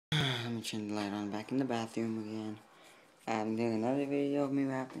me turn the light on. Back in the bathroom again. I'm doing another video of me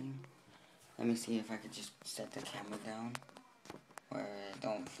rapping. Let me see if I could just set the camera down where it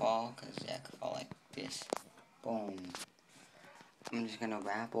don't fall, because yeah, it could fall like this. Boom. I'm just gonna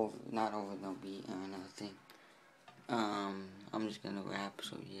rap over, not over no beat or nothing. I'm just gonna rap,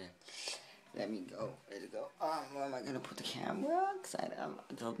 so yeah. Let me go. Let's go. Where am I gonna put the camera? Cause I'm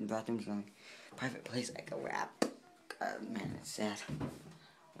the bathroom's going private place. I can rap. God, man, it's sad.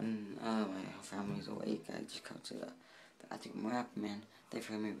 When my family's awake, I just come to the bathroom rap, man. They've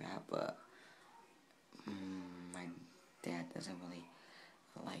heard me rap, but my dad doesn't really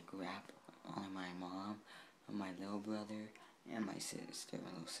like rap. Only my mom, and my little brother, and my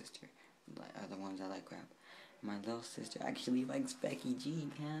little sister, are the ones that like rap. My little sister actually likes Becky G,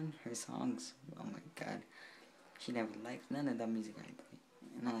 man. Her songs, oh my god. She never likes none of the music I play.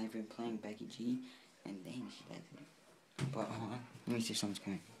 And I've been playing Becky G, and dang, she does it. But hold on, let me see if someone's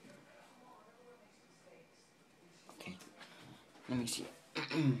coming. Okay, let me see.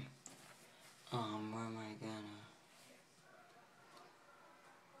 Where am I gonna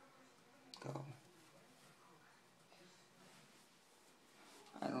go?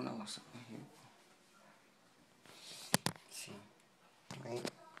 I don't know what's over here. Let's see, right?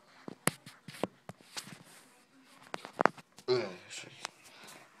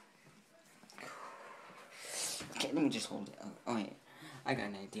 Okay, let me just hold it. Oh wait, I got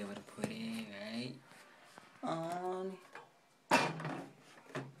an idea where to put it, right?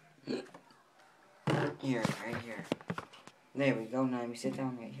 Here, right here. There we go. Now let me sit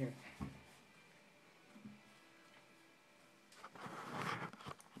down right here.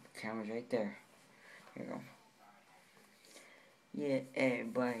 Camera's right there. Here we go. Yeah,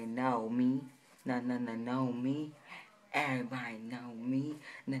 everybody know me. Know me. Everybody know me.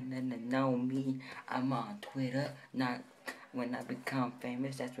 Know me. I'm on Twitter. Not when I become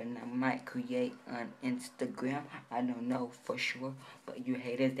famous, that's when I might create an Instagram. I don't know for sure, but you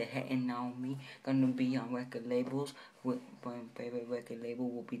haters that hating on me gonna be on record labels. With my favorite record label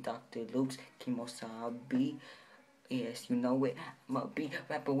will be Dr. Luke's, Kemosabe. Yes, you know it. I'ma be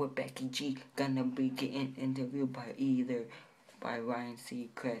rapping with Becky G. Gonna be getting interviewed by Ryan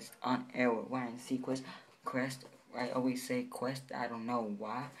Seacrest on air with Ryan Seacrest. I always say Quest, I don't know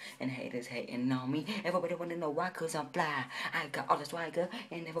why. And haters hating on me. Everybody wanna know why, cause I'm fly. I got all the swagger,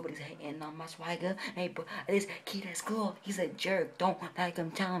 and everybody's hating on my swagger. Hey, but this kid at school, he's a jerk. Don't like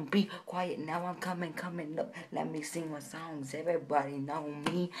him, tell him be quiet. Now I'm coming up. Let me sing my songs. Everybody know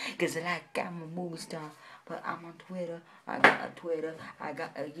me, cause like I'm a movie star. But I'm on Twitter, I got a Twitter, I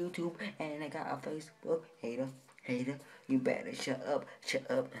got a YouTube, and I got a Facebook. Hater, you better shut up,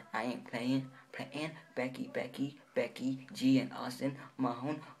 I ain't playing. Becky G and Austin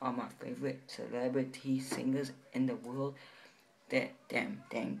Mahone are my favorite celebrity singers in the world. Damn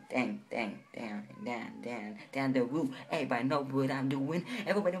the roof. Everybody know what I'm doing.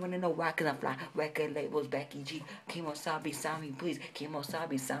 Everybody wanna know why, cause I fly record labels. Becky G, Kemosabe, sign me please.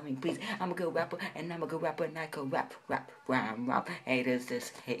 Kemosabe, sign me please. I'm a good rapper, and I'm a good rapper, and I can rap. Haters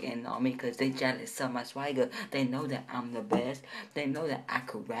just hating on me, cause they jealous of my swagger. They know that I'm the best. They know that I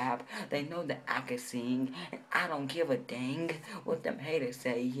could rap. They know that I can sing. And I don't give a dang what them haters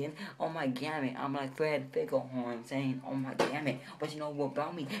saying. Oh my gamut, I'm like Fred Figglehorn saying, oh my gamut. But you know what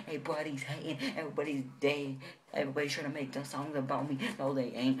about me? Everybody's hating, everybody's trying to make them songs about me. No,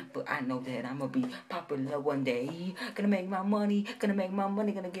 they ain't, but I know that I'ma be popular one day. Gonna make my money, gonna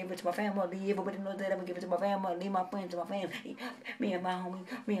give it to my family. Everybody knows that I'ma give it to my family, my friends, my family. Me and my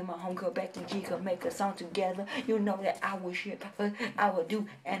homegirl Becky G could make a song together. You know that I would ship her, I would do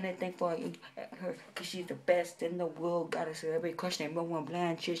anything for her, cause she's the best in the world. Got a celebrity crush named Rowan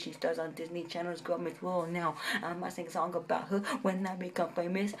Blanchard. She stars on Disney Channel's Government World now. I might sing a song about her when I become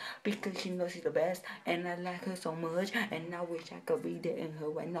famous, because she knows she's the best, and I like her so much, and I wish I could be there in her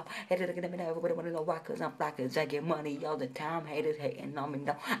right now. Haters looking at me now, everybody wanna know why, cause I'm fly, cause I get money all the time. Haters hating on me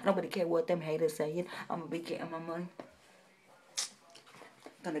now, I don't really care what them haters saying. I'ma be getting my money.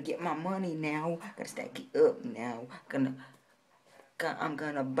 Gonna get my money now, gotta stack it up now. I'm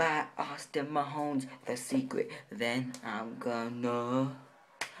gonna buy Austin Mahone's The Secret, then I'm gonna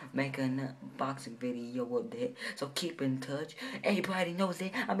make an unboxing video with it. So keep in touch. Everybody knows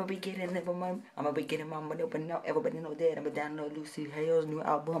it. I'ma be getting my money, but now everybody know that I'ma download Lucy Hale's new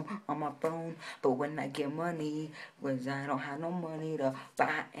album on my phone. But when I get money, cause I don't have no money to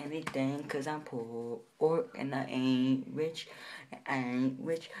buy anything, cause I'm poor and I ain't rich.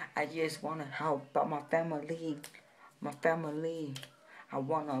 I just wanna help out my family. I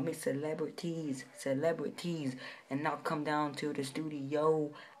wanna meet celebrities, and I'll come down to the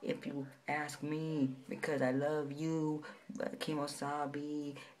studio if you ask me, because I love you. But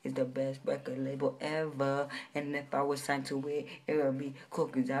Kemosabe is is the best record label ever. And if I was signed to it, it would be cool,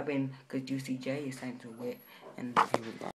 cause Juicy J is signed to it. And he was